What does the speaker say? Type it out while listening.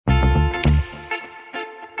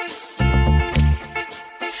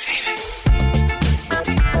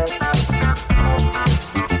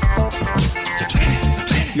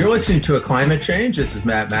listening to A Climate Change. This is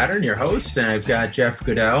Matt Mattern, your host, and I've got Jeff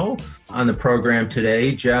Goodell on the program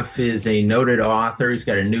today. Jeff is a noted author. He's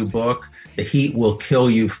got a new book, The Heat Will Kill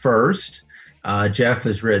You First. Jeff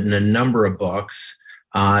has written a number of books.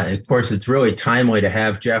 Of course, it's really timely to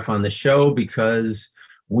have Jeff on the show because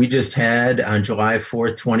we just had, on July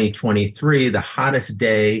 4th, 2023, the hottest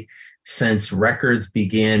day since records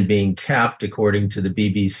began being kept, according to the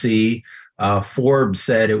BBC. Forbes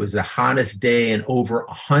said it was the hottest day in over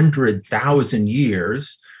 100,000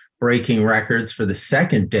 years, breaking records for the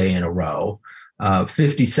second day in a row.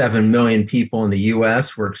 57 million people in the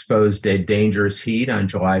U.S. were exposed to dangerous heat on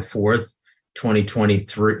July 4th,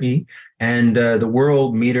 2023. And the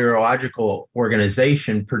World Meteorological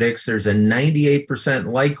Organization predicts there's a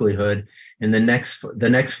 98% likelihood in the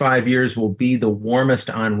next 5 years will be the warmest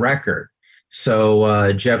on record.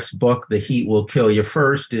 So Jeff's book, The Heat Will Kill You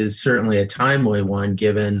First, is certainly a timely one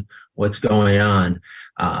given what's going on.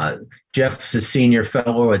 Jeff's a senior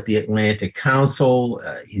fellow at the Atlantic Council.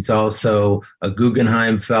 He's also a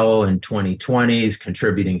Guggenheim Fellow in 2020. He's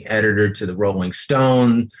contributing editor to the Rolling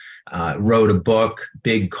Stone, wrote a book,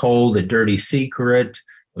 Big Cold, A Dirty Secret,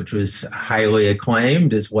 which was highly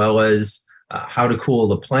acclaimed, as well as How to Cool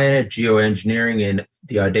the Planet, Geoengineering and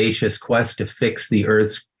the Audacious Quest to Fix the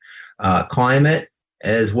Earth's Climate,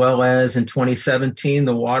 as well as in 2017,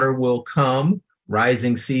 The Water Will Come,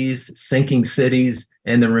 Rising Seas, Sinking Cities,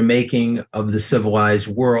 and the Remaking of the Civilized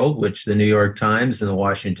World, which the New York Times and the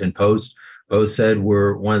Washington Post both said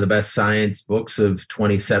were one of the best science books of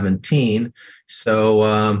 2017.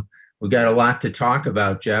 So we've got a lot to talk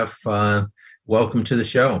about, Jeff. Welcome to the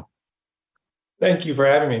show. Thank you for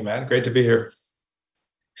having me, Matt. Great to be here.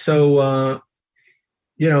 So,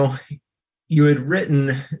 you had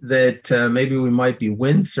written that maybe we might be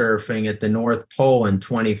windsurfing at the North Pole in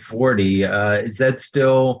 2040. Is that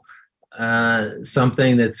still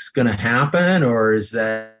something that's going to happen, or is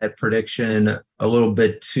that prediction a little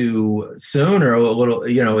bit too soon, or a little,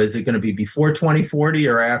 is it going to be before 2040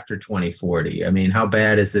 or after 2040? I mean, how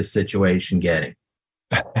bad is this situation getting?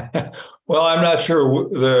 Well, I'm not sure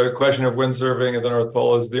the question of windsurfing at the North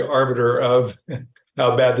Pole is the arbiter of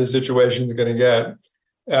how bad the situation is going to get.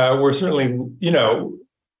 We're certainly,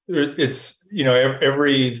 it's,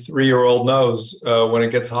 every 3-year-old knows when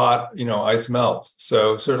it gets hot, ice melts.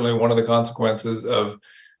 So certainly one of the consequences of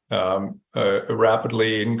a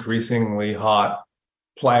rapidly increasingly hot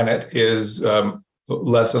planet is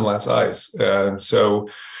less and less ice. So,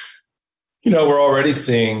 we're already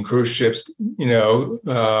seeing cruise ships,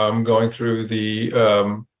 going through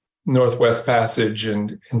the Northwest Passage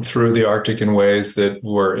and through the Arctic in ways that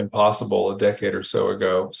were impossible a decade or so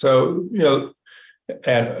ago. So,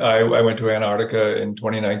 and I went to Antarctica in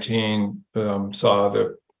 2019, saw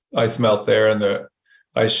the ice melt there and the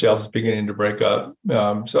ice shelves beginning to break up.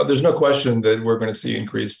 So there's no question that we're going to see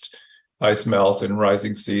increased ice melt and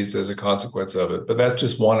rising seas as a consequence of it. But that's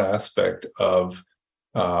just one aspect of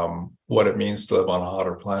what it means to live on a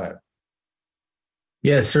hotter planet.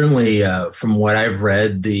 Yeah, certainly from what I've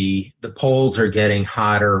read, the poles are getting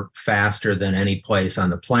hotter faster than any place on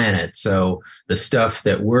the planet. So the stuff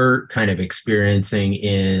that we're kind of experiencing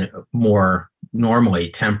in more normally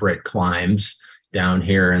temperate climes down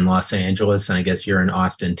here in Los Angeles, and I guess you're in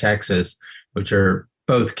Austin, Texas, which are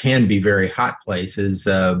both can be very hot places,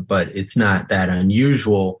 but it's not that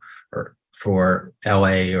unusual for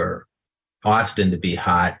LA or Austin to be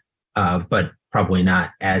hot, but probably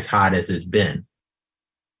not as hot as it's been.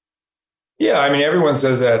 Yeah, I mean, everyone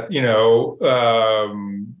says that,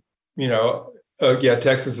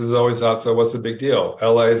 Texas is always hot, so what's the big deal?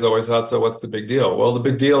 LA is always hot, so what's the big deal? Well, the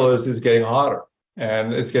big deal is it's getting hotter,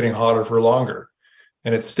 and it's getting hotter for longer,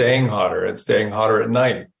 and it's staying hotter. It's staying hotter at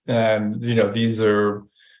night. And, these are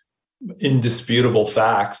indisputable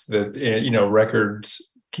facts that,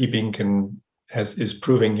 records keeping is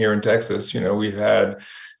proving here in Texas. We've had,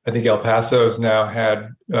 I think El Paso has now had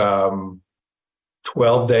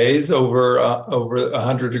 12 days over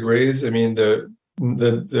 100 degrees. I mean,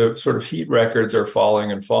 the sort of heat records are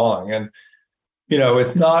falling and falling. And,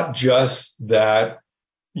 it's not just that,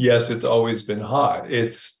 yes, it's always been hot.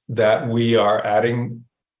 It's that we are adding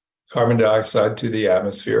carbon dioxide to the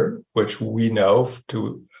atmosphere, which we know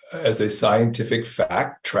as a scientific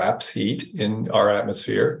fact traps heat in our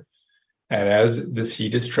atmosphere. And as this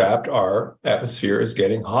heat is trapped, our atmosphere is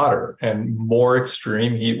getting hotter, and more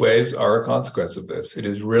extreme heat waves are a consequence of this. It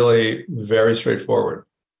is really very straightforward.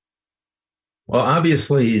 Well,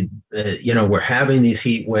 obviously, we're having these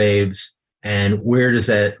heat waves, and where does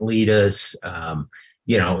that lead us?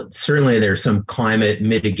 Certainly there's some climate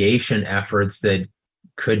mitigation efforts that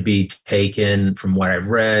could be taken from what I've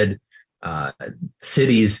read. uh,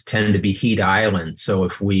 cities tend to be heat islands. So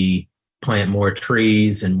if we plant more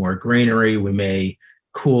trees and more greenery, we may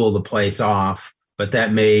cool the place off, but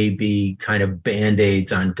that may be kind of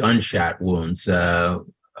band-aids on gunshot wounds.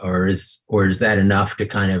 Or is that enough to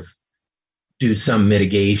kind of do some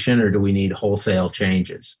mitigation, or do we need wholesale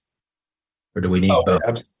changes? Or do we need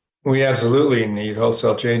both? We absolutely need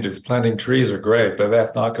wholesale changes. Planting trees are great, but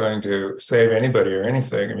that's not going to save anybody or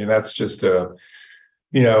anything. I mean, that's just one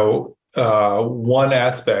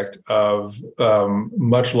aspect of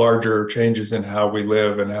much larger changes in how we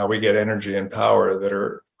live and how we get energy and power that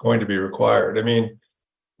are going to be required. I mean,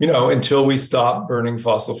 until we stop burning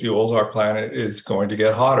fossil fuels, our planet is going to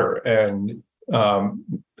get hotter, and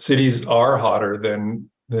cities are hotter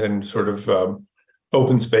than sort of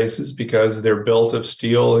open spaces because they're built of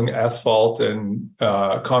steel and asphalt and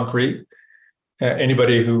concrete.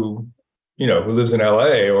 Anybody who lives in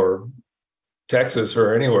LA or Texas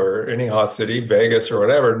or anywhere, any hot city, Vegas or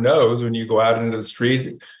whatever, knows when you go out into the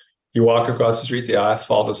street, you walk across the street, the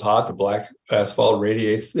asphalt is hot, the black asphalt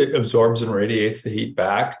absorbs and radiates the heat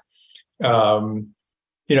back.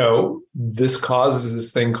 This causes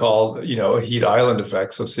this thing called, a heat island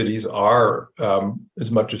effect. So cities are as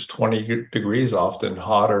much as 20 degrees often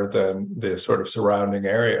hotter than the sort of surrounding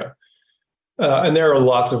area. And there are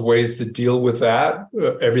lots of ways to deal with that.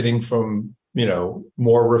 Everything from,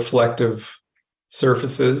 more reflective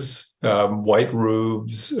surfaces, white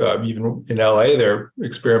roofs. Even in LA, they're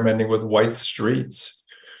experimenting with white streets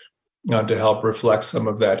to help reflect some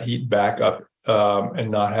of that heat back up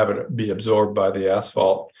and not have it be absorbed by the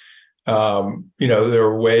asphalt. There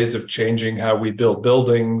are ways of changing how we build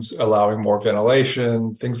buildings, allowing more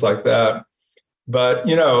ventilation, things like that. But,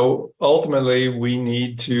 ultimately, we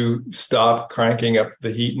need to stop cranking up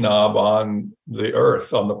the heat knob on the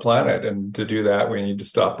earth, on the planet. And to do that, we need to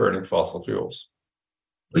stop burning fossil fuels.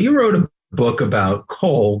 Well, you wrote a book about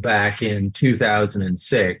coal back in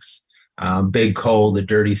 2006, Big Coal, The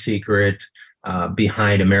Dirty Secret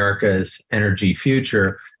Behind America's Energy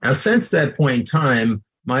Future. Now, since that point in time,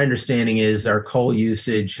 my understanding is our coal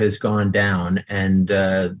usage has gone down, and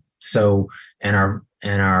our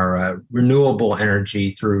renewable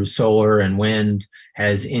energy through solar and wind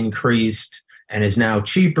has increased and is now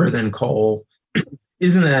cheaper than coal.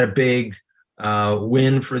 Isn't that a big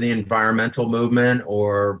win for the environmental movement,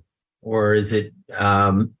 or is it,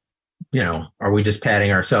 are we just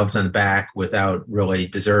patting ourselves on the back without really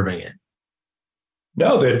deserving it?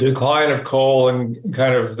 No, the decline of coal and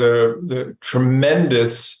kind of the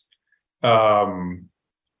tremendous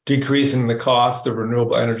decrease in the cost of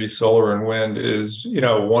renewable energy, solar and wind is,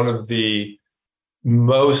 one of the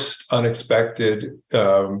most unexpected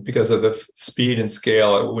because of the speed and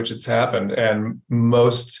scale at which it's happened, and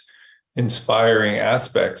most inspiring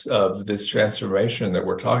aspects of this transformation that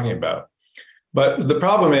we're talking about. But the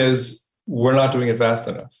problem is we're not doing it fast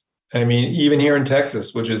enough. I mean, even here in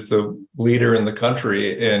Texas, which is the leader in the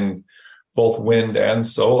country in both wind and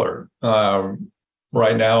solar,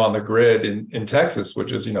 right now on the grid in Texas,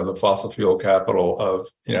 which is, the fossil fuel capital of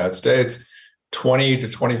the United States, 20 to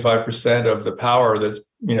 25% of the power that's,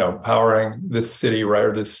 powering this city, right,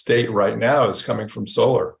 or this state right now is coming from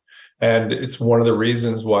solar. And it's one of the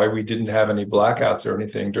reasons why we didn't have any blackouts or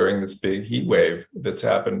anything during this big heat wave that's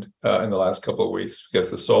happened in the last couple of weeks, because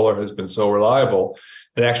the solar has been so reliable.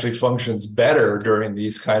 It actually functions better during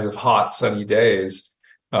these kinds of hot, sunny days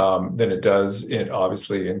than it does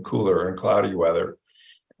obviously in cooler and cloudy weather.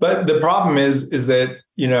 But the problem is that,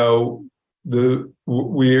 even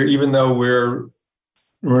though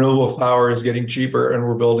renewable power is getting cheaper and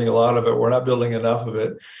we're building a lot of it, we're not building enough of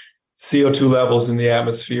it. CO2 levels in the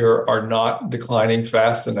atmosphere are not declining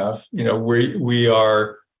fast enough. We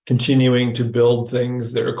are continuing to build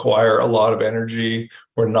things that require a lot of energy.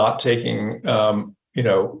 We're not taking,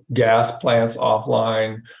 gas plants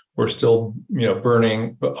offline. We're still,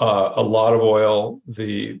 burning a lot of oil.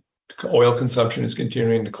 The oil consumption is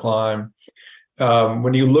continuing to climb.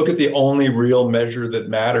 When you look at the only real measure that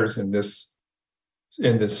matters in this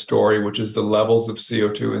story, which is the levels of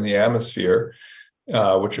CO2 in the atmosphere,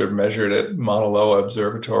 which are measured at Mauna Loa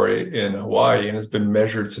Observatory in Hawaii and has been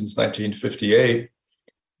measured since 1958,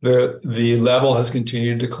 the level has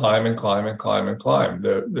continued to climb and climb and climb and climb.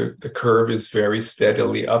 The curve is very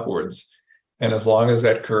steadily upwards. And as long as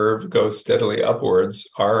that curve goes steadily upwards,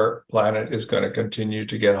 our planet is going to continue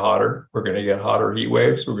to get hotter. We're going to get hotter heat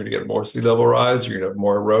waves. We're going to get more sea level rise. You're going to have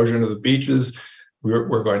more erosion of the beaches.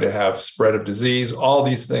 We're going to have spread of disease, all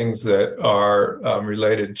these things that are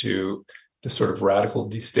related to the sort of radical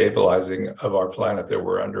destabilizing of our planet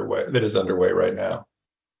that is underway right now.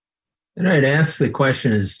 And I'd ask the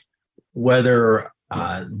question is whether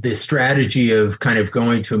the strategy of kind of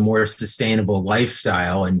going to a more sustainable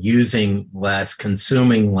lifestyle and using less,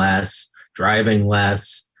 consuming less, driving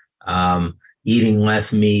less, eating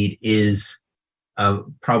less meat is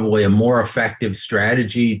probably a more effective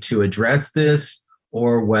strategy to address this,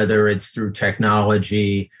 or whether it's through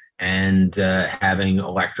technology and having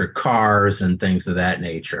electric cars and things of that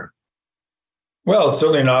nature. Well, it's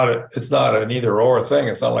certainly not. It's not an either or thing.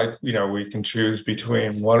 It's not like, we can choose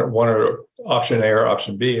between one or option A or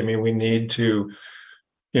option B. I mean, we need to.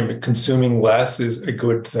 Consuming less is a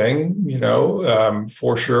good thing,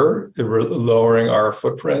 for sure. Lowering our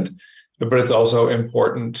footprint, but it's also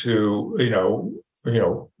important to,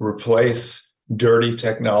 replace dirty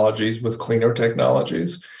technologies with cleaner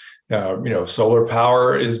technologies. Solar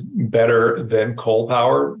power is better than coal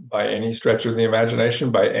power by any stretch of the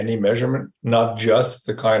imagination, by any measurement, not just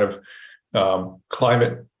the kind of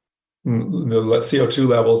climate, the CO2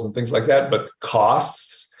 levels and things like that, but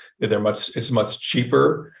costs. It's much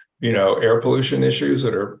cheaper, air pollution issues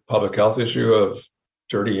that are public health issue of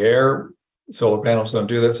dirty air. Solar panels don't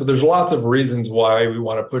do that. So there's lots of reasons why we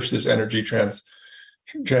want to push this energy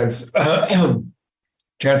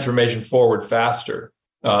transformation forward faster.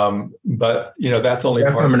 But that's only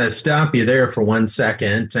Jeff, part. I'm going to stop you there for 1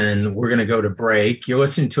 second, and we're going to go to break. You're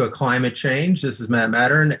listening to A Climate Change. This is Matt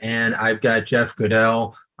Mattern, and I've got Jeff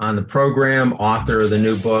Goodell on the program, author of the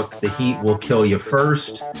new book, The Heat Will Kill You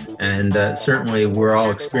First. And certainly we're all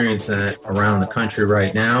experiencing it around the country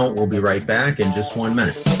right now. We'll be right back in just 1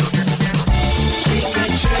 minute. We can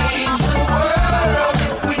change the world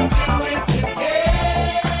if we do it together.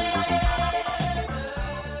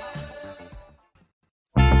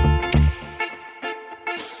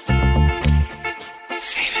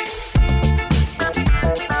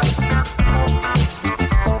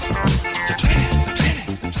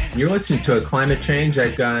 You're listening to A Climate Change.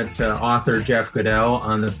 I've got author Jeff Goodell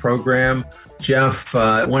on the program. Jeff,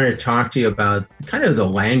 I wanted to talk to you about kind of the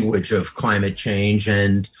language of climate change,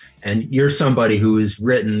 and you're somebody who has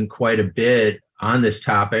written quite a bit on this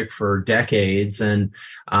topic for decades. And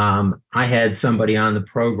I had somebody on the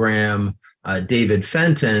program, David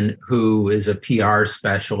Fenton, who is a PR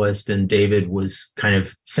specialist, and David was kind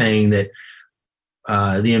of saying that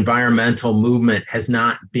the environmental movement has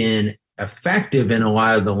not been effective in a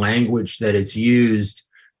lot of the language that it's used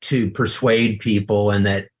to persuade people, and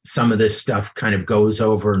that some of this stuff kind of goes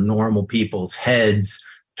over normal people's heads,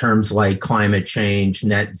 terms like climate change,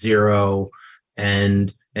 net zero,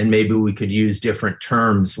 and maybe we could use different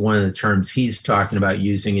terms. One of the terms he's talking about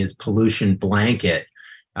using is pollution blanket,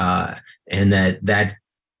 and that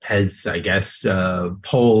has, I guess,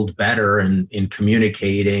 polled better in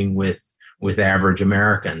communicating with average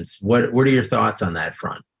Americans. What are your thoughts on that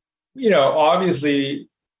front? Obviously,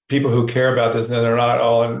 people who care about this, and they're not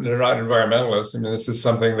environmentalists. I mean, this is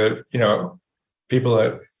something that,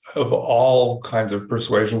 people of all kinds of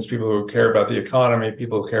persuasions, people who care about the economy,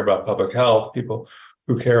 people who care about public health, people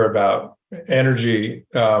who care about energy,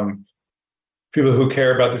 people who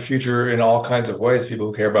care about the future in all kinds of ways, people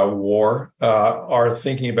who care about war, are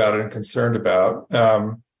thinking about it and concerned about.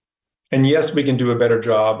 And yes, we can do a better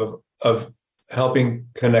job of helping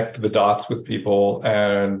connect the dots with people,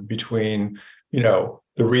 and between, the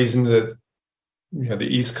reason that, the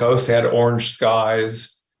East Coast had orange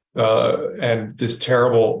skies and this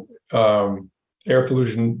terrible air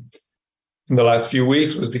pollution in the last few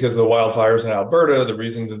weeks was because of the wildfires in Alberta. The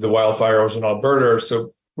reason that the wildfires in Alberta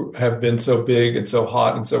have been so big and so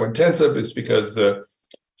hot and so intensive is because the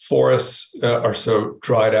forests are so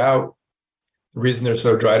dried out. The reason they're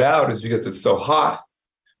so dried out is because it's so hot.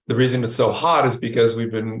 The reason it's so hot is because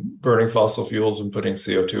we've been burning fossil fuels and putting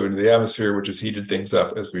CO2 into the atmosphere, which has heated things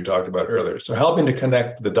up, as we talked about earlier. So helping to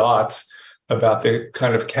connect the dots about the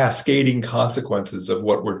kind of cascading consequences of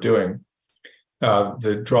what we're doing.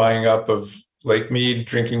 The drying up of Lake Mead,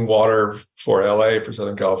 drinking water for LA, for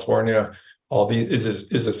Southern California, all these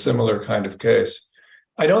is a similar kind of case.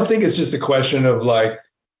 I don't think it's just a question of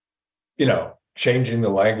changing the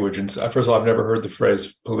language. And first of all, I've never heard the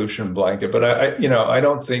phrase pollution blanket, but I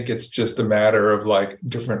don't think it's just a matter of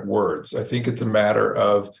different words. I think it's a matter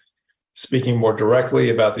of speaking more directly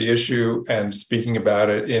about the issue and speaking about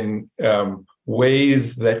it in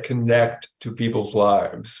ways that connect to people's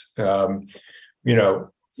lives.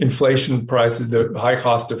 Inflation prices, the high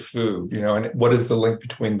cost of food, and what is the link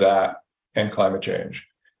between that and climate change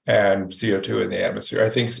and CO2 in the atmosphere? I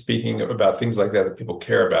think speaking about things like that people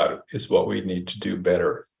care about is what we need to do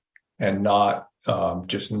better, and not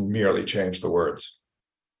just merely change the words.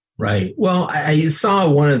 Right. Well, I saw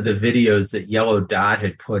one of the videos that Yellow Dot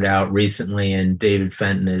had put out recently, and David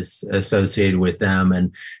Fenton is associated with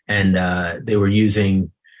them, and they were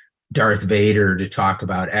using Darth Vader to talk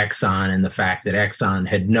about Exxon and the fact that Exxon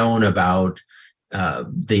had known about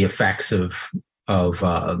the effects of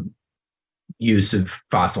use of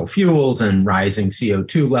fossil fuels and rising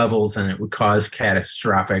CO2 levels, and it would cause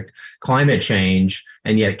catastrophic climate change,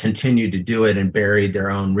 and yet continued to do it and buried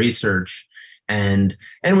their own research. And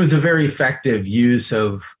it was a very effective use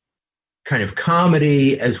of kind of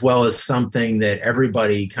comedy as well as something that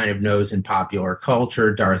everybody kind of knows in popular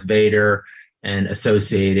culture, Darth Vader, and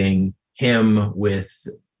associating him with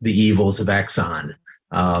the evils of Exxon.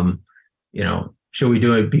 You know, should we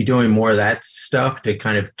be doing more of that stuff to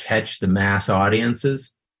kind of catch the mass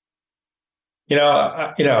audiences?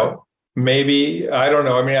 Maybe, I don't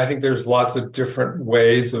know. I mean, I think there's lots of different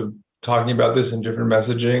ways of talking about this and different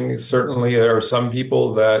messaging. Certainly, there are some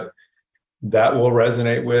people that will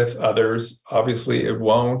resonate with. Others, obviously, it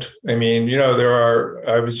won't. I mean,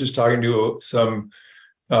 I was just talking to some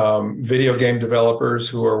video game developers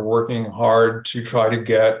who are working hard to try to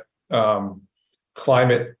get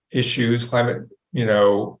climate issues, kind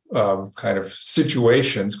of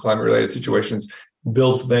situations, climate-related situations,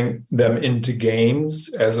 built them into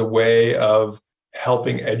games as a way of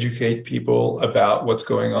helping educate people about what's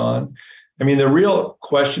going on. I mean, the real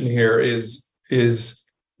question here is this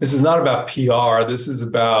is not about PR. This is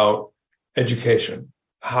about education.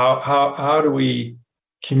 How do we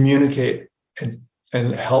communicate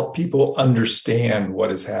and help people understand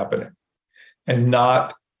what is happening, and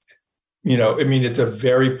not, it's a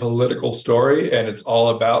very political story and it's all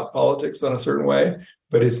about politics in a certain way,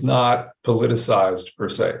 but it's not politicized per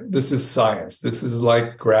se. This is science. This is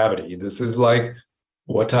like gravity. This is like,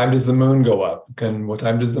 what time does the moon go up? And what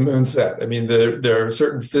time does the moon set? I mean, there are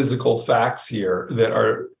certain physical facts here that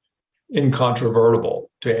are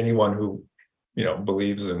incontrovertible to anyone who,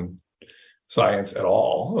 believes in science at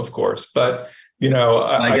all, of course. But,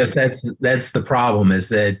 I guess that's the problem, is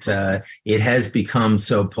that it has become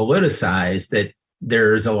so politicized that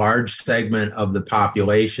there's a large segment of the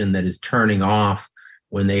population that is turning off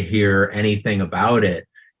when they hear anything about it,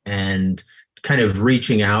 and kind of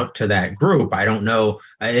reaching out to that group. I don't know.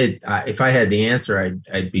 If I had the answer,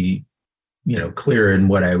 I'd be, clear in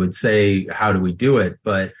what I would say. How do we do it?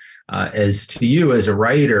 But as to you as a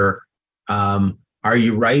writer, are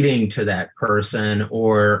you writing to that person,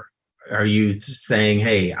 or are you saying,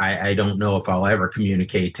 hey, I don't know if I'll ever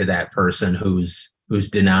communicate to that person who's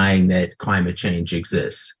denying that climate change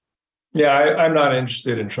exists? Yeah, I'm not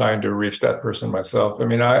interested in trying to reach that person myself. I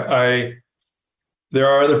mean, there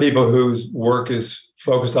are other people whose work is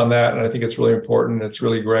focused on that, and I think it's really important. It's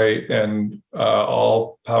really great, and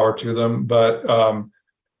all power to them. But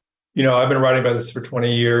I've been writing about this for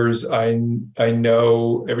 20 years. I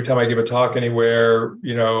know every time I give a talk anywhere,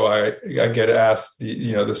 I get asked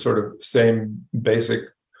the sort of same basic,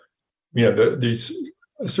 these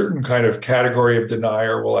a certain kind of category of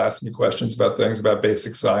denier will ask me questions about things, about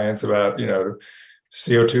basic science, about,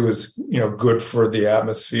 CO2 is, good for the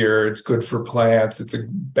atmosphere. It's good for plants. It's a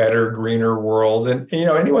better, greener world. And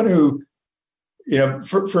anyone who,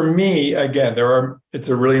 for me, again, it's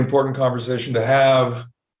a really important conversation to have.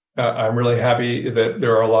 I'm really happy that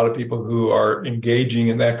there are a lot of people who are engaging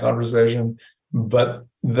in that conversation, but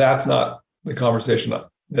that's not the conversation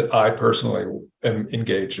that I personally am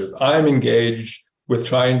engaged with. I'm engaged with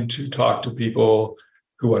trying to talk to people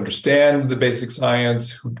who understand the basic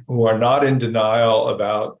science, who are not in denial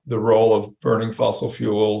about the role of burning fossil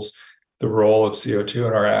fuels, the role of CO2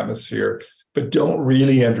 in our atmosphere, but don't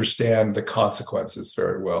really understand the consequences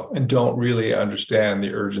very well, and don't really understand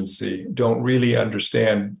the urgency, don't really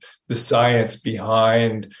understand the science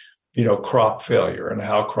behind, crop failure, and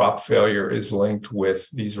how crop failure is linked with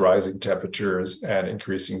these rising temperatures and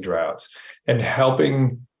increasing droughts, and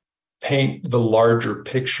helping paint the larger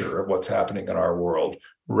picture of what's happening in our world,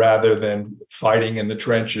 rather than fighting in the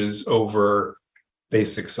trenches over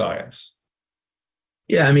basic science.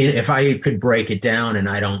 Yeah, I mean, if I could break it down, and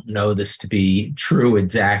I don't know this to be true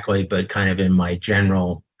exactly, but kind of in my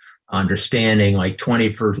general understanding, like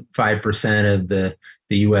 25% of the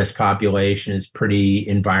US population is pretty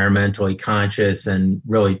environmentally conscious and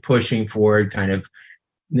really pushing forward, kind of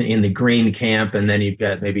in the green camp. And then you've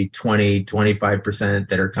got maybe 25%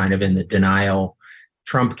 that are kind of in the denial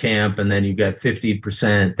Trump camp. And then you've got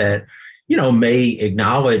 50% that, may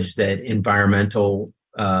acknowledge that environmental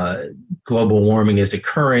global warming is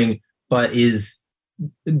occurring, but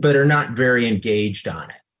are not very engaged on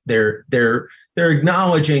it. They're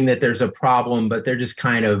acknowledging that there's a problem, but they're just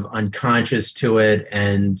kind of unconscious to it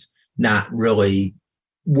and not really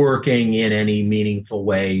working in any meaningful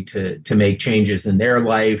way to make changes in their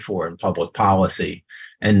life or in public policy.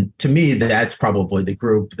 And to me, that's probably the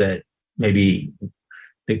group that maybe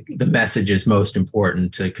the message is most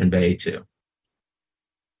important to convey to.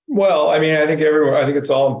 Well, I mean, I think it's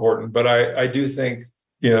all important, but I do think,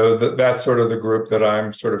 that's sort of the group that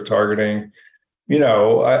I'm sort of targeting. When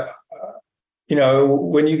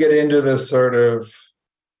you get into this sort of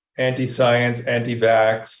anti-science,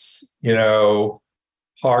 anti-vax,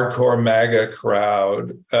 hardcore MAGA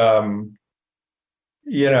crowd,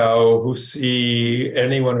 who see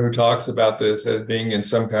anyone who talks about this as being in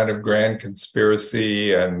some kind of grand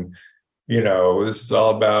conspiracy, and this is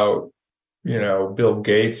all about Bill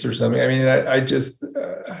Gates or something. I mean,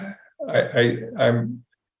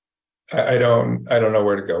 I don't know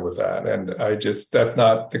where to go with that, and that's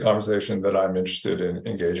not the conversation that I'm interested in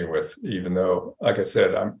engaging with. Even though, like I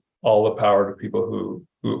said, I'm all the power to people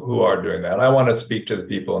who are doing that. I want to speak to the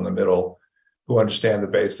people in the middle who understand the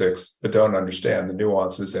basics but don't understand the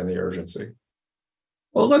nuances and the urgency.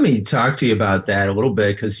 Well, let me talk to you about that a little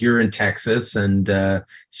bit, because you're in Texas, and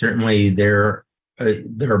certainly there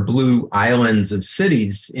are blue islands of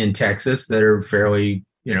cities in Texas that are fairly,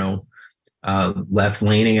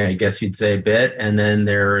 left-leaning, I guess you'd say, a bit. And then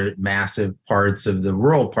there are massive parts of the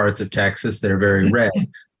rural parts of Texas that are very red.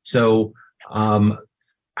 So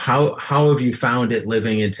how have you found it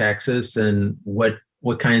living in Texas, and what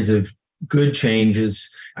kinds of good changes?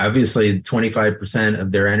 Obviously, 25%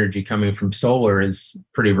 of their energy coming from solar is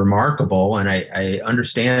pretty remarkable. And I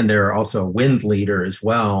understand they're also a wind leader as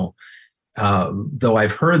well. Though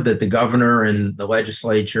I've heard that the governor and the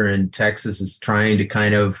legislature in Texas is trying to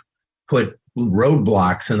kind of put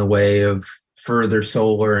roadblocks in the way of further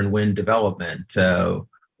solar and wind development.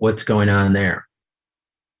 What's going on there?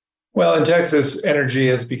 Well, in Texas, energy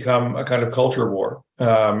has become a kind of culture war.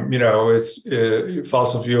 Fossil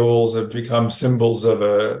fuels have become symbols of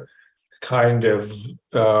a kind of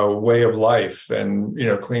way of life, and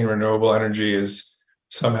clean renewable energy is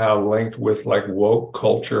somehow linked with like woke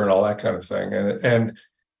culture and all that kind of thing. And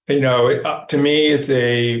to me, it's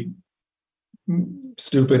a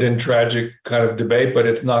stupid and tragic kind of debate, but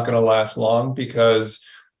it's not going to last long, because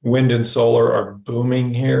wind and solar are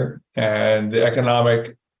booming here, and the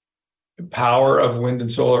economic power of wind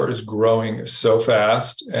and solar is growing so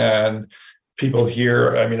fast. And people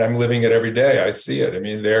here, I mean, I'm living it every day. I see it. I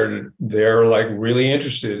mean, they're like really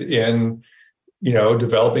interested in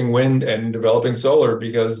developing wind and developing solar,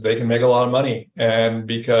 because they can make a lot of money, and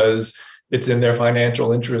because it's in their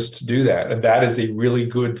financial interest to do that. And that is a really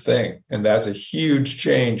good thing. And that's a huge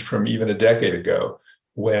change from even a decade ago,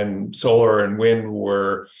 when solar and wind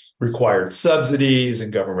required subsidies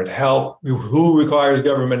and government help. Who requires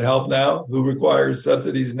government help now? Who requires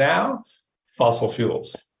subsidies now? Fossil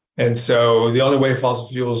fuels. And so the only way fossil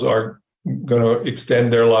fuels are going to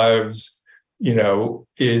extend their lives,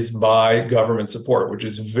 is by government support, which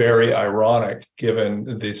is very ironic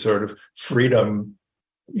given the sort of freedom,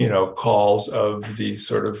 calls of the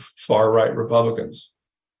sort of far-right Republicans.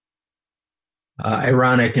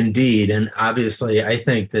 Ironic indeed. And obviously, I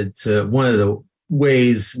think that one of the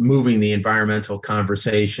ways moving the environmental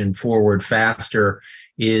conversation forward faster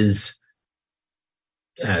is,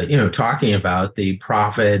 talking about the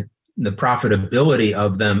profitability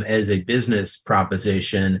of them as a business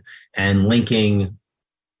proposition, and linking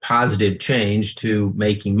positive change to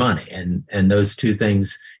making money. And those two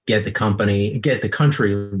things get the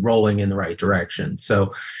country rolling in the right direction.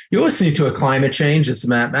 So you're listening to A Climate Change. This is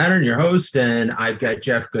Matt Mattern, your host, and I've got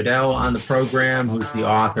Jeff Goodell on the program, who's the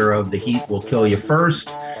author of The Heat Will Kill You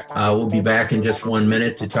First. We'll be back in just 1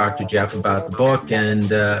 minute to talk to Jeff about the book, and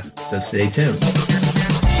so stay tuned.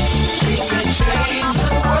 We can change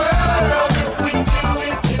the world if we do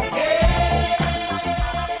it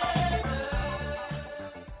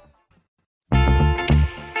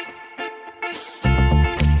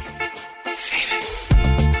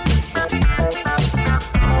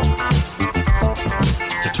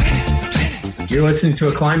You're listening to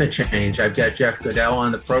A Climate Change. I've got Jeff Goodell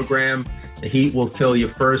on the program. The Heat Will Kill You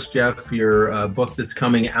First. Jeff, your book that's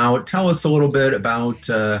coming out. Tell us a little bit about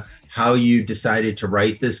how you decided to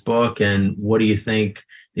write this book, and what do you think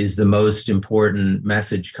is the most important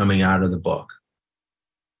message coming out of the book?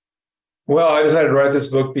 Well, I decided to write this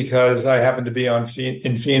book because I happened to be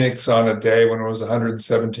in Phoenix on a day when it was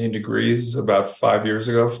 117 degrees about 4 years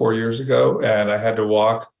ago, and I had to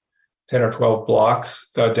walk 10 or 12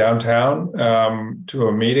 blocks downtown to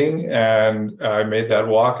a meeting, and I made that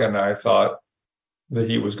walk, and I thought the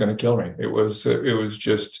heat was going to kill me. It was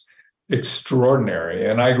just extraordinary.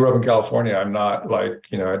 And I grew up in California. I'm not like,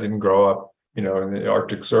 I didn't grow up, in the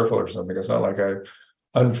Arctic Circle or something. It's not like I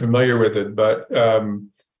unfamiliar with it. But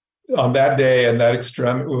on that day and that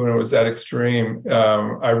extreme, when it was that extreme,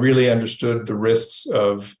 I really understood the risks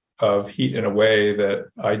of heat in a way that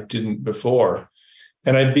I didn't before.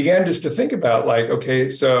 And I began just to think about like, okay,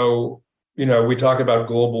 so, we talk about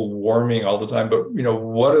global warming all the time, but,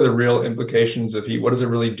 what are the real implications of heat? What does it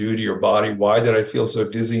really do to your body? Why did I feel so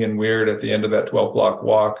dizzy and weird at the end of that 12-block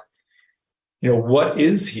walk? What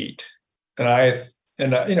is heat? And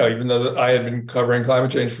even though I had been covering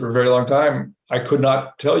climate change for a very long time, I could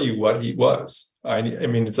not tell you what heat was. I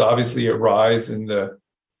mean, it's obviously a rise in the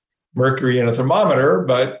mercury in a thermometer,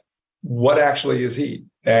 but what actually is heat?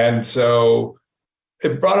 And so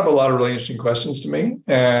it brought up a lot of really interesting questions to me.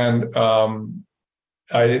 And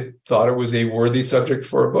I thought it was a worthy subject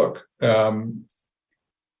for a book.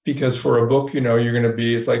 Because for a book, you're going to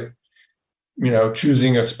be, it's like,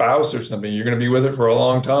 choosing a spouse or something. You're going to be with it for a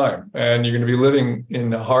long time, and you're going to be living in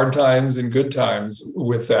the hard times and good times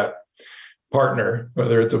with that partner,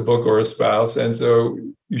 whether it's a book or a spouse. And so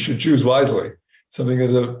you should choose wisely, something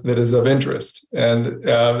that is of interest. And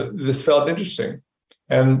this felt interesting.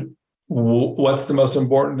 And what's the most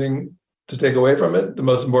important thing to take away from it? The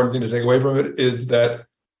most important thing to take away from it is that,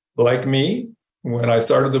 like me, when I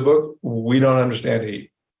started the book, we don't understand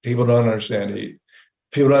heat. People don't understand heat.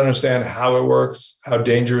 People don't understand how it works, how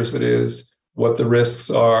dangerous it is, what the risks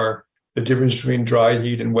are, the difference between dry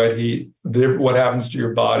heat and wet heat, what happens to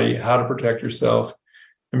your body, how to protect yourself.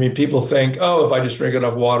 I mean, people think, oh, if I just drink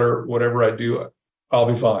enough water, whatever I do, I'll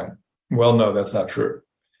be fine. Well, no, that's not true.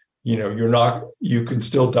 You can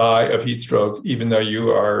still die of heat stroke, even though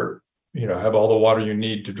you are, have all the water you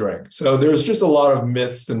need to drink. So there's just a lot of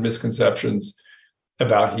myths and misconceptions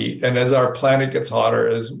about heat. And as our planet gets hotter,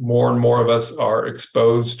 as more and more of us are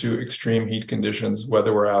exposed to extreme heat conditions,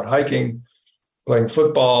 whether we're out hiking, playing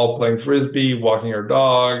football, playing frisbee, walking our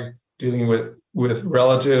dog, dealing with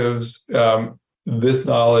relatives, this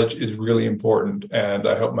knowledge is really important. And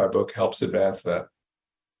I hope my book helps advance that.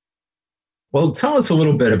 Well, tell us a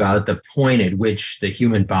little bit about the point at which the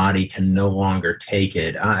human body can no longer take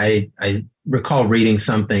it. I recall reading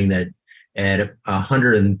something that at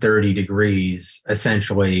 130 degrees,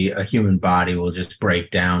 essentially a human body will just break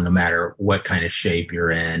down no matter what kind of shape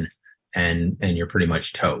you're in, and you're pretty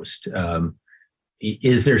much toast.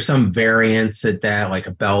 Is there some variance at that, like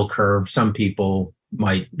a bell curve? Some people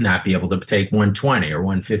might not be able to take 120 or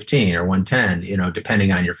 115 or 110,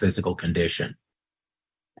 depending on your physical condition.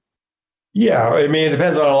 Yeah, I mean, it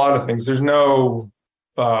depends on a lot of things. There's no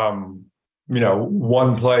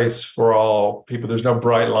one place for all people. There's no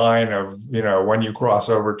bright line of, when you cross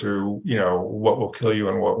over to, what will kill you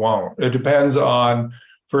and what won't. It depends on,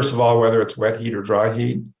 first of all, whether it's wet heat or dry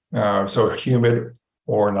heat, so humid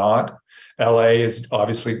or not. LA is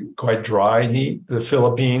obviously quite dry heat. The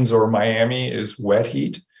Philippines or Miami is wet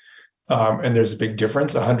heat. And there's a big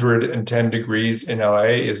difference. 110 degrees in LA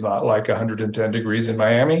is not like 110 degrees in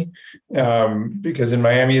Miami, because in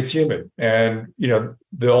Miami it's humid. And,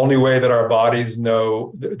 the only way that our bodies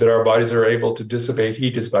know that our bodies are able to dissipate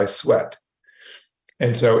heat is by sweat.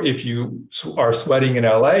 And so if you are sweating in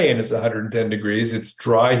LA and it's 110 degrees, it's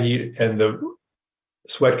dry heat and the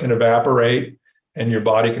sweat can evaporate and your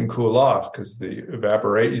body can cool off, because the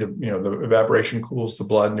evaporation cools the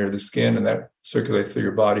blood near the skin, and that circulates through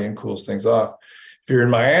your body and cools things off. If you're in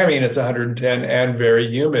Miami and it's 110 and very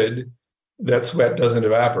humid, that sweat doesn't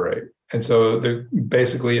evaporate. And so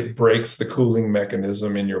basically it breaks the cooling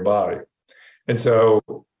mechanism in your body. And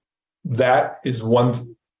so that is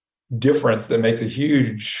one difference that makes a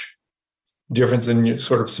huge difference in your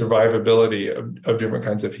sort of survivability of different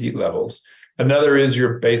kinds of heat levels. Another is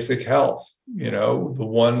your basic health.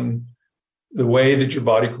 The way that your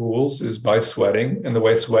body cools is by sweating. And the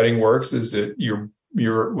way sweating works is that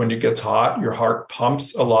when it gets hot, your heart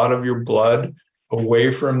pumps a lot of your blood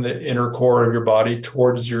away from the inner core of your body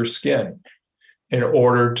towards your skin in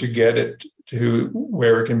order to get it to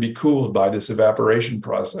where it can be cooled by this evaporation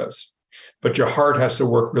process. But your heart has to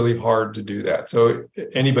work really hard to do that. So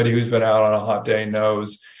anybody who's been out on a hot day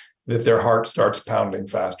knows that their heart starts pounding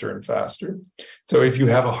faster and faster. So if you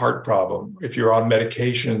have a heart problem, if you're on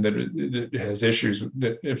medication that has issues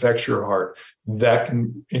that affects your heart, that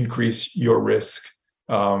can increase your risk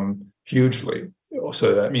hugely.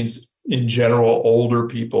 So that means, in general, older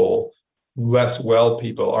people, less well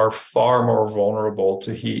people are far more vulnerable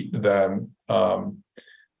to heat than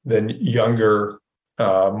younger,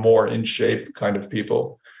 more in shape kind of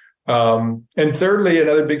people. And thirdly,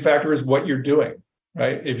 another big factor is what you're doing.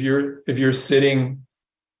 Right? If you're sitting,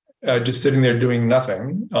 just sitting there doing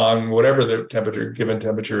nothing on whatever the given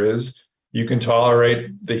temperature is, you can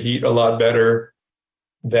tolerate the heat a lot better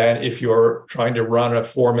than if you're trying to run a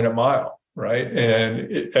 4-minute mile, right?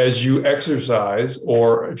 And as you exercise,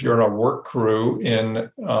 or if you're in a work crew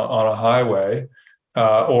on a highway,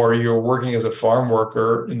 or you're working as a farm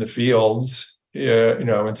worker in the fields,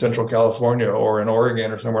 in Central California or in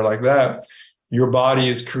Oregon or somewhere like that, your body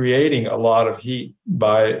is creating a lot of heat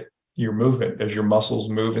by your movement. As your muscles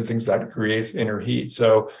move and things, that creates inner heat.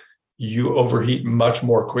 So you overheat much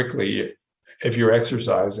more quickly if you're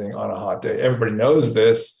exercising on a hot day. Everybody knows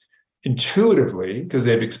this intuitively because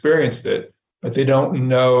they've experienced it, but they don't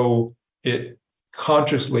know it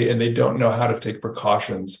consciously, and they don't know how to take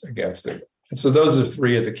precautions against it. And so those are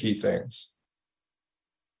 3 of the key things.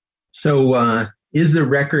 So is the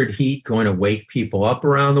record heat going to wake people up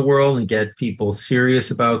around the world and get people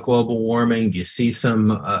serious about global warming? Do you see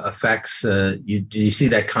some effects? Do you see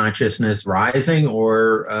that consciousness rising,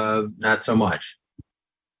 or not so much?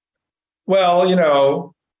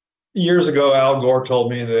 Well, years ago, Al Gore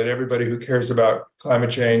told me that everybody who cares about climate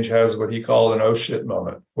change has what he called an oh shit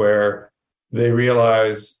moment, where they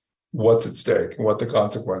realize what's at stake and what the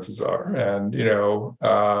consequences are. And,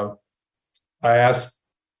 I asked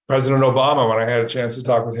President Obama when I had a chance to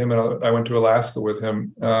talk with him, and I went to Alaska with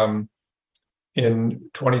him in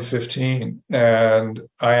 2015. And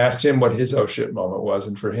I asked him what his oh shit moment was.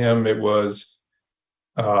 And for him, it was,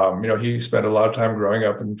 he spent a lot of time growing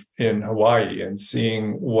up in Hawaii and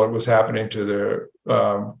seeing what was happening to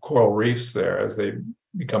the coral reefs there as they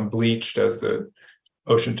become bleached as the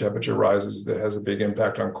ocean temperature rises. That has a big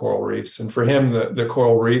impact on coral reefs. And for him, the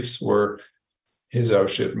coral reefs were his oh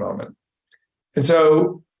shit moment. And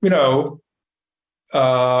so,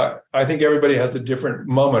 I think everybody has a different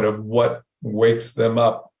moment of what wakes them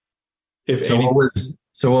up. What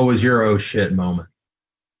was your oh shit moment?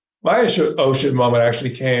 My oh shit moment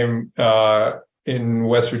actually came in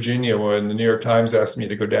West Virginia when the New York Times asked me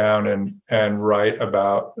to go down and write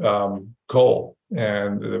about coal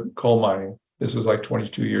and the coal mining. This was like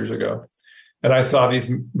 22 years ago. And I saw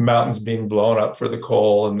these mountains being blown up for the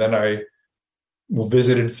coal. And then I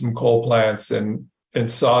visited some coal plants and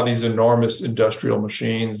saw these enormous industrial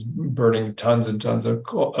machines burning tons and tons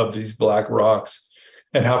of these black rocks,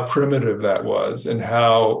 and how primitive that was, and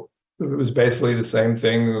how it was basically the same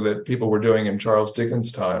thing that people were doing in Charles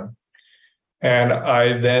Dickens' time. And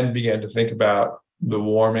I then began to think about the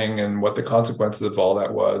warming and what the consequences of all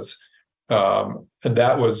that was. And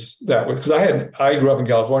that was because I grew up in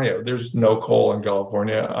California. There's no coal in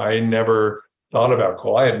California. I never thought about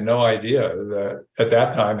coal. I had no idea that at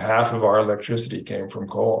that time, half of our electricity came from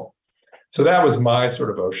coal. So that was my sort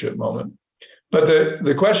of oh shit moment. But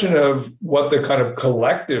the question of what the kind of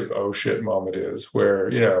collective oh shit moment is, where,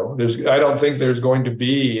 I don't think there's going to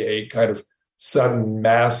be a kind of sudden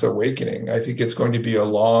mass awakening. I think it's going to be a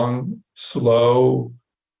long, slow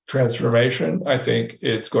transformation. I think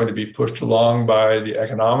it's going to be pushed along by the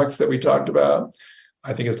economics that we talked about.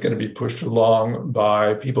 I think it's going to be pushed along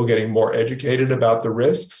by people getting more educated about the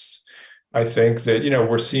risks. I think that,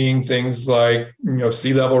 we're seeing things like,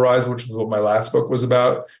 sea level rise, which is what my last book was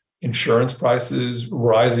about, insurance prices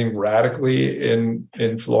rising radically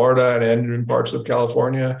in Florida and in parts of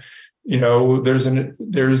California. There's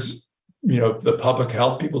the public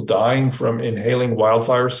health, people dying from inhaling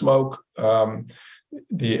wildfire smoke,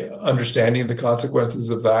 the understanding of the consequences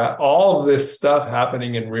of that, all of this stuff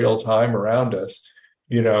happening in real time around us,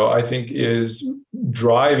 I think is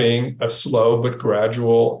driving a slow but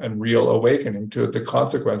gradual and real awakening to the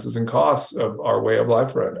consequences and costs of our way of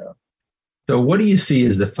life right now. So what do you see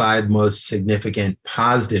as the 5 most significant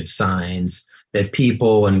positive signs that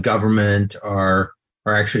people and government are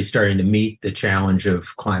actually starting to meet the challenge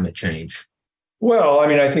of climate change? Well,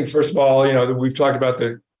 I think, first of all, we've talked about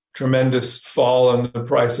the tremendous fall in the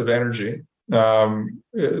price of energy.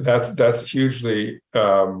 That's hugely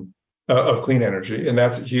of clean energy, and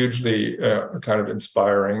that's hugely kind of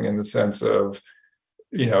inspiring in the sense of,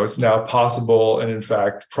 it's now possible and in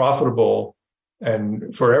fact profitable,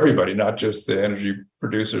 and for everybody, not just the energy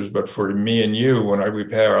producers, but for me and you when we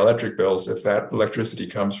pay our electric bills, if that electricity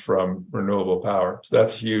comes from renewable power. So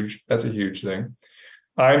that's huge. That's a huge thing.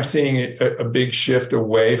 I'm seeing a big shift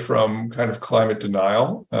away from kind of climate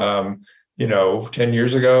denial. 10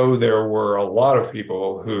 years ago, there were a lot of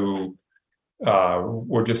people who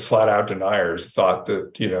were just flat out deniers, thought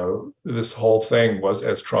that, this whole thing was,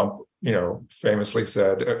 as Trump, famously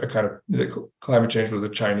said, a kind of climate change was a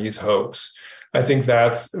Chinese hoax. I think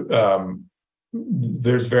there's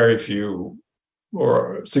very few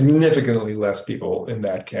or significantly less people in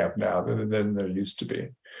that camp now than there used to be.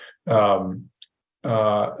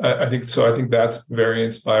 I think so. I think that's very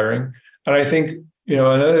inspiring. And I think,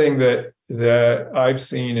 another thing that that I've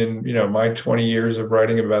seen in, my 20 years of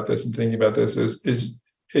writing about this and thinking about this is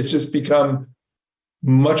it's just become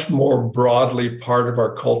much more broadly part of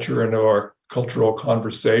our culture and of our cultural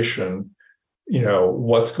conversation,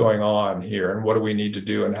 what's going on here and what do we need to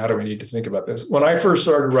do and how do we need to think about this. When I first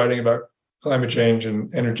started writing about climate change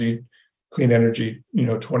and energy, clean energy,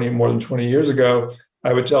 more than 20 years ago,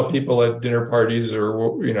 I would tell people at dinner parties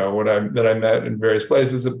or, that I met in various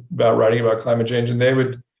places about writing about climate change, and they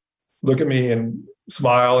would look at me and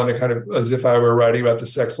smile and kind of as if I were writing about the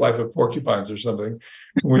sex life of porcupines or something.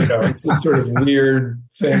 It's a sort of weird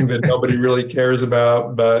thing that nobody really cares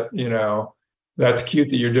about, but, that's cute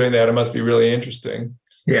that you're doing that. It must be really interesting.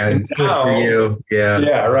 Yeah, and good now, for you. Yeah.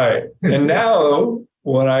 Yeah, right. And now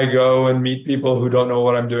when I go and meet people who don't know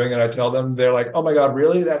what I'm doing and I tell them, they're like, oh my God,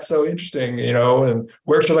 really? That's so interesting, and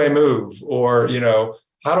where should I move? Or,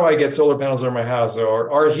 how do I get solar panels on my house?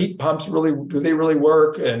 Or are heat pumps do they really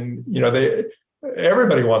work? And,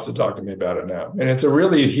 everybody wants to talk to me about it now. And it's a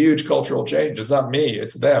really huge cultural change. It's not me,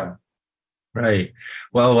 it's them. Right.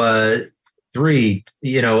 Well,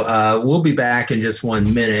 we'll be back in just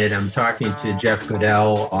 1 minute. I'm talking to Jeff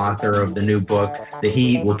Goodell, author of the new book, The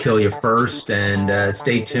Heat Will Kill You First. And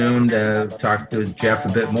stay tuned to talk to Jeff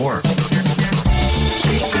a bit more.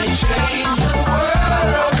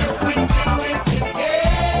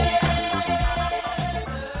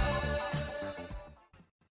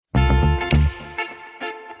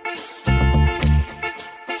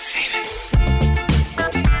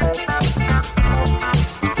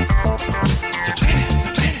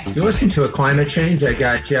 You listen to A Climate Change. I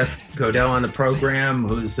got Jeff Goodell on the program,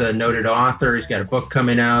 who's a noted author. He's got a book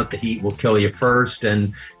coming out, The Heat Will Kill You First.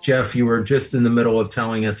 And Jeff, you were just in the middle of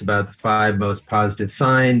telling us about the 5 most positive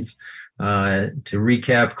signs. To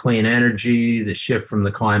recap, clean energy, the shift from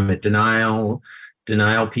the climate denial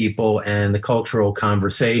people, and the cultural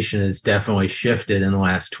conversation has definitely shifted in the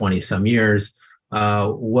last 20 some years.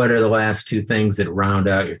 What are the last 2 things that round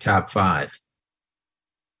out your top 5?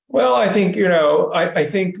 Well, I think, I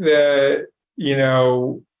think that,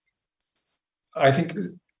 I think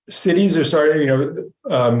cities are starting,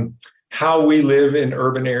 how we live in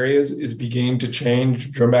urban areas is beginning to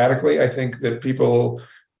change dramatically. I think that people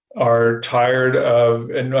are tired of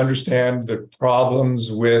and understand the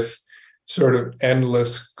problems with sort of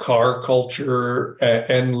endless car culture,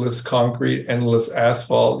 endless concrete, endless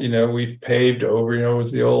asphalt. We've paved over, it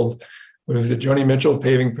was the Joni Mitchell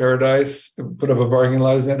Paving Paradise, put up a parking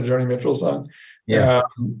lot. Isn't that a Joni Mitchell song? Yeah.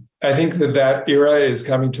 I think that era is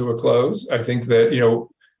coming to a close. I think that,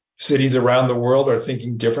 cities around the world are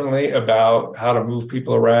thinking differently about how to move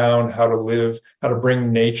people around, how to live, how to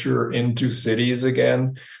bring nature into cities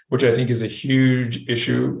again, which I think is a huge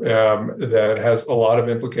issue that has a lot of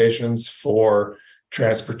implications for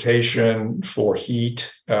transportation, for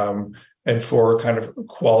heat, and for kind of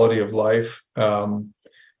quality of life.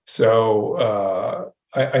 So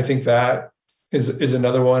I think that is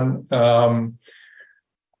another one.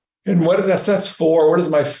 And that's 4. What is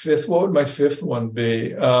my 5th? What would my 5th one be?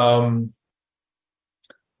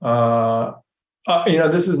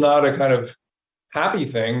 This is not a kind of happy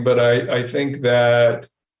thing, but I think that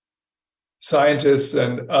scientists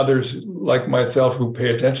and others like myself who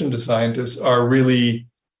pay attention to scientists are really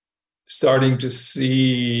starting to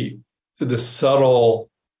see the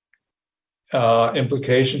subtle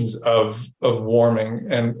implications of warming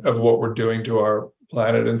and of what we're doing to our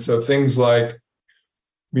planet. And so things like,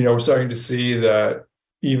 we're starting to see that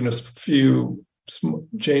even a few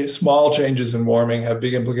small changes in warming have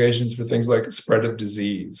big implications for things like the spread of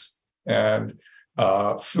disease and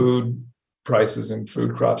food prices and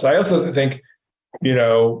food crops. I also think,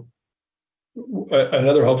 another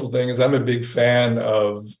hopeful thing is I'm a big fan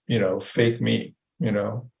of, fake meat.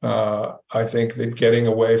 I think that getting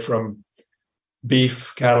away from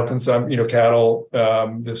beef, cattle consumption,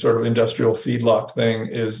 the sort of industrial feedlot thing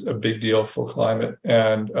is a big deal for climate.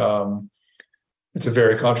 And it's a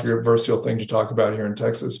very controversial thing to talk about here in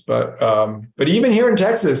Texas. But even here in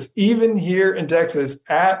Texas,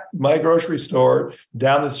 at my grocery store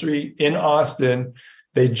down the street in Austin,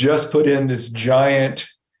 they just put in this giant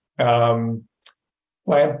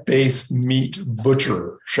plant-based meat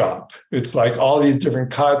butcher shop. It's like all these different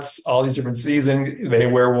cuts, all these different seasons. They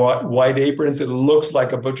wear white aprons. It looks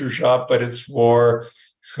like a butcher shop, but it's for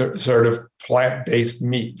sort of plant-based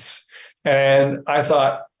meats. And I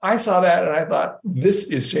saw that and I thought, this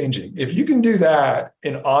is changing. If you can do that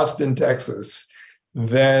in Austin, Texas,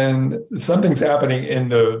 then something's happening in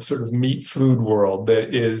the sort of meat food world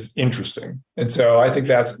that is interesting. And so I think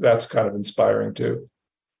that's kind of inspiring too.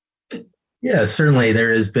 Yeah, certainly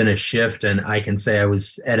there has been a shift, and I can say I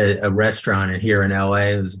was at a restaurant here in LA.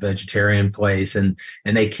 It was a vegetarian place, and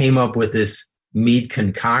they came up with this meat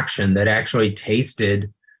concoction that actually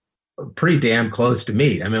tasted pretty damn close to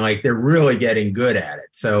meat. I mean, like they're really getting good at it.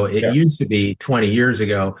 So it Yeah. used to be 20 years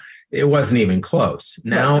ago, it wasn't even close. Right.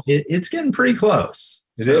 Now it's getting pretty close.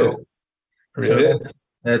 It is. It So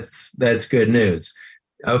is. that's good news.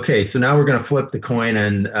 Okay, so now we're going to flip the coin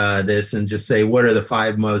on this and just say, what are the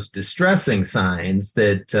five most distressing signs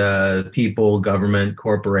that people, government,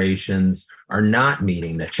 corporations are not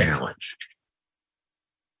meeting the challenge?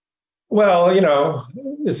 Well,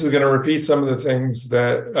 this is going to repeat some of the things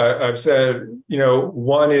that I've said.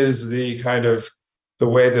 One is the kind of the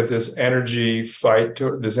way that this energy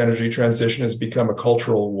this energy transition has become a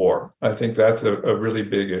cultural war. I think that's a really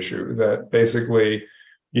big issue that basically,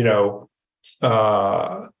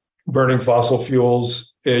 burning fossil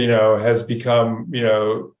fuels, has become,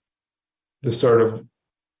 the sort of,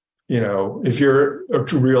 if you're a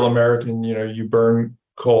real American, you burn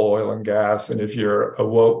coal, oil, and gas. And if you're a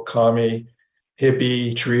woke commie,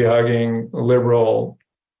 hippie, tree-hugging, liberal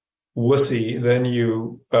wussy, then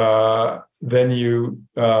you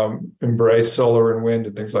embrace solar and wind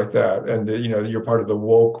and things like that. And you're part of the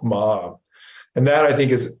woke mob. And that I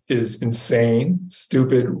think is insane,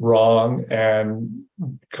 stupid, wrong, and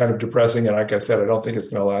kind of depressing. And like I said, I don't think it's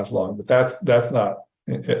going to last long. But that's not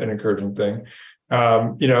an encouraging thing.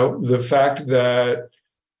 The fact that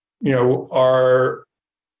our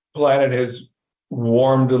planet has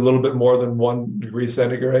warmed a little bit more than 1 degree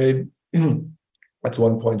centigrade. That's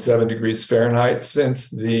 1.7 degrees Fahrenheit since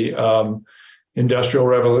the Industrial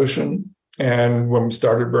Revolution. And when we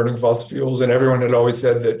started burning fossil fuels, and everyone had always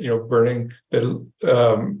said that, burning that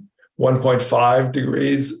 1.5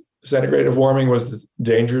 degrees centigrade of warming was the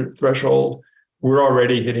danger threshold. We're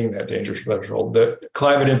already hitting that danger threshold. The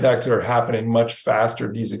climate impacts are happening much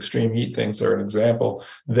faster. These extreme heat things are an example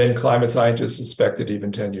than climate scientists suspected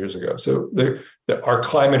even 10 years ago. So our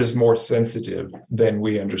climate is more sensitive than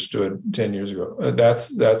we understood 10 years ago.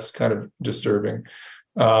 That's kind of disturbing.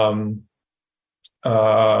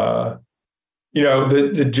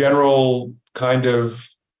 The general kind of,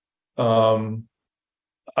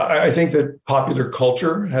 I think that popular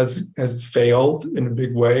culture has failed in a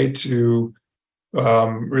big way to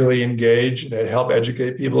really engage and help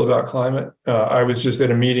educate people about climate. I was just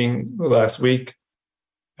at a meeting last week,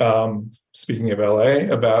 speaking of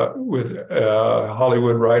LA, with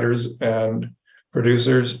Hollywood writers and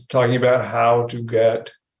producers talking about how to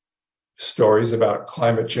get stories about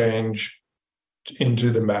climate change into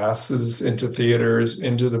the masses, into theaters,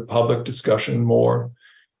 into the public discussion more.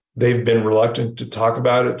 They've been reluctant to talk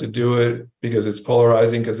about it, to do it, because it's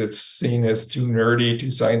polarizing, because it's seen as too nerdy, too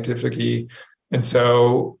scientific-y. And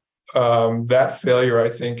so that failure, I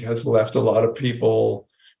think, has left a lot of people.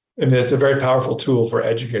 I mean, it's a very powerful tool for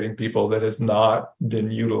educating people that has not been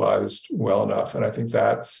utilized well enough. And I think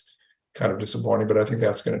that's kind of disappointing, but I think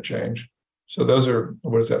that's going to change. So those are,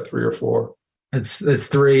 what is that, 3 or 4? It's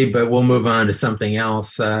 3, but we'll move on to something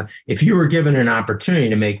else. If you were given an opportunity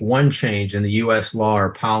to make one change in the U.S. law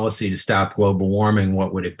or policy to stop global warming,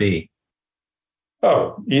 what would it be?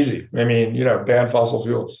 Oh, easy. I mean, ban fossil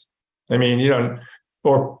fuels. I mean,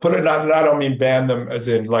 or put it, I don't mean ban them as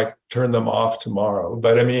in like turn them off tomorrow,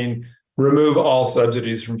 but I mean, remove all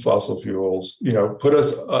subsidies from fossil fuels, put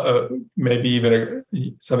us maybe even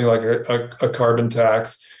something like a carbon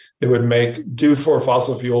tax that would do for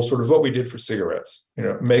fossil fuels sort of what we did for cigarettes,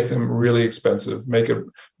 make them really expensive, make it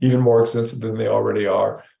even more expensive than they already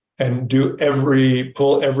are, and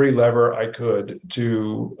pull every lever I could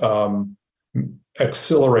to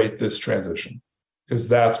accelerate this transition. Because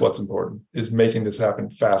that's what's important, is making this happen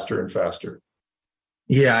faster and faster.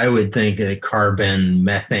 Yeah, I would think a carbon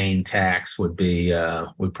methane tax would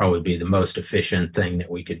probably be the most efficient thing that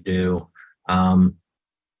we could do.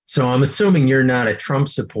 So I'm assuming you're not a Trump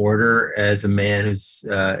supporter, as a man who's,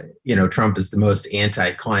 Trump is the most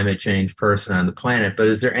anti-climate change person on the planet. But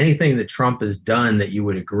is there anything that Trump has done that you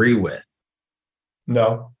would agree with?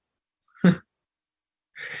 No.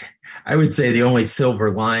 I would say the only silver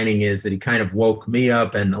lining is that he kind of woke me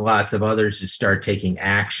up and lots of others to start taking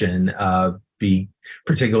action,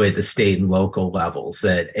 particularly at the state and local levels,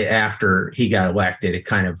 that after he got elected, it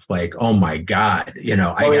kind of like, oh my God,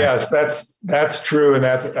 Yes, that's true. And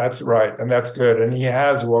that's right. And that's good. And he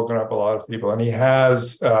has woken up a lot of people, and he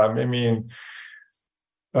has,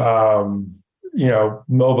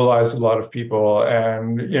 mobilized a lot of people,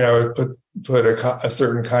 and, put a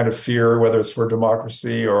certain kind of fear, whether it's for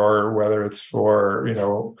democracy or whether it's for,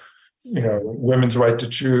 women's right to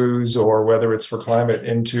choose, or whether it's for climate,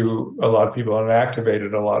 into a lot of people and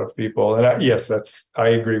activated a lot of people. And I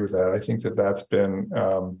agree with that. I think that's been,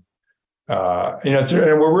 and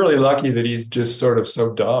we're really lucky that he's just sort of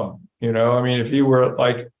so dumb. I mean, if he were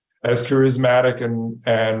like as charismatic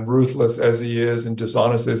and ruthless as he is and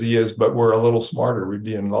dishonest as he is, but we're a little smarter, we'd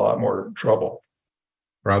be in a lot more trouble.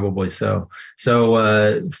 Probably so.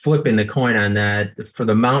 So flipping the coin on that, for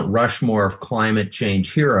the Mount Rushmore of climate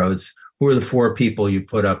change heroes, who are the 4 people you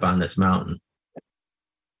put up on this mountain?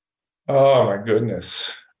 Oh, my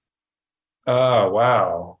goodness. Oh,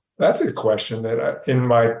 wow. That's a question that in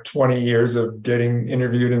my 20 years of getting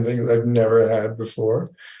interviewed and things, I've never had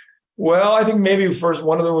before. Well, I think maybe first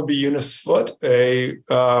one of them would be Eunice Foote, a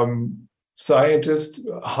scientist,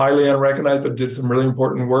 highly unrecognized, but did some really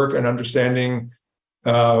important work in understanding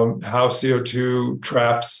how CO2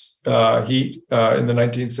 traps heat in the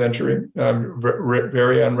 19th century,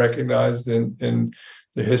 very unrecognized in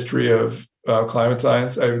the history of climate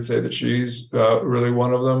science. I would say that she's really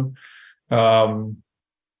one of them.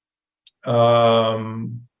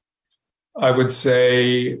 I would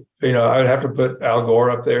say, I would have to put Al Gore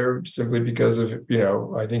up there simply because of,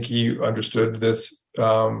 I think he understood this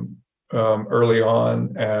early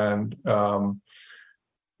on and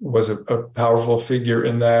was a powerful figure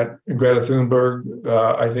in that. Greta Thunberg,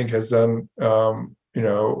 I think, has done,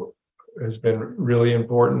 has been really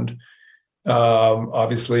important,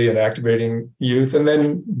 obviously, in activating youth. And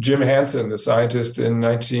then Jim Hansen, the scientist who in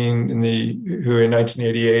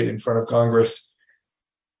 1988 in front of Congress,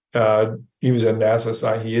 he was a NASA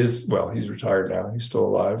scientist. He's retired now. He's still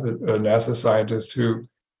alive. A NASA scientist who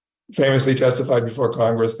famously testified before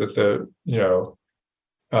Congress that the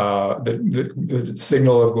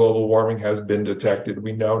signal of global warming has been detected.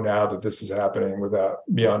 We know now that this is happening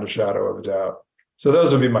beyond a shadow of a doubt. So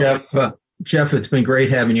those would be my. Jeff, it's been great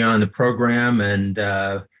having you on the program,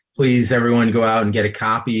 and please, everyone, go out and get a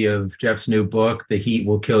copy of Jeff's new book, The Heat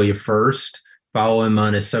Will Kill You First. Follow him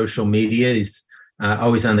on his social media. He's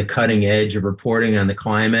always on the cutting edge of reporting on the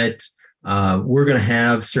climate. We're going to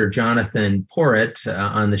have Sir Jonathan Porritt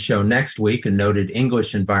on the show next week, a noted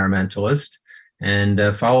English environmentalist. And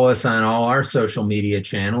follow us on all our social media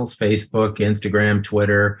channels, Facebook, Instagram,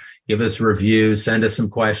 Twitter. Give us reviews, send us some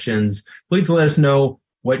questions. Please let us know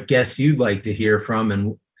what guests you'd like to hear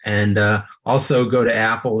from. And also go to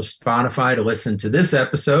Apple or Spotify to listen to this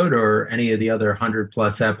episode or any of the other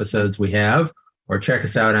 100+ episodes we have, or check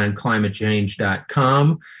us out on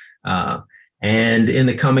climatechange.com. And in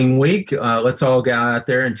the coming week, let's all go out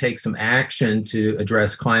there and take some action to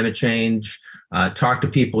address climate change. Talk to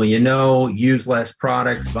people use less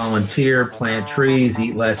products, volunteer, plant trees,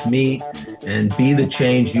 eat less meat, and be the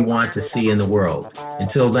change you want to see in the world.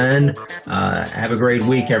 Until then, have a great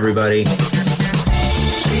week, everybody.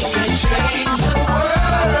 We can change the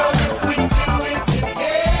world.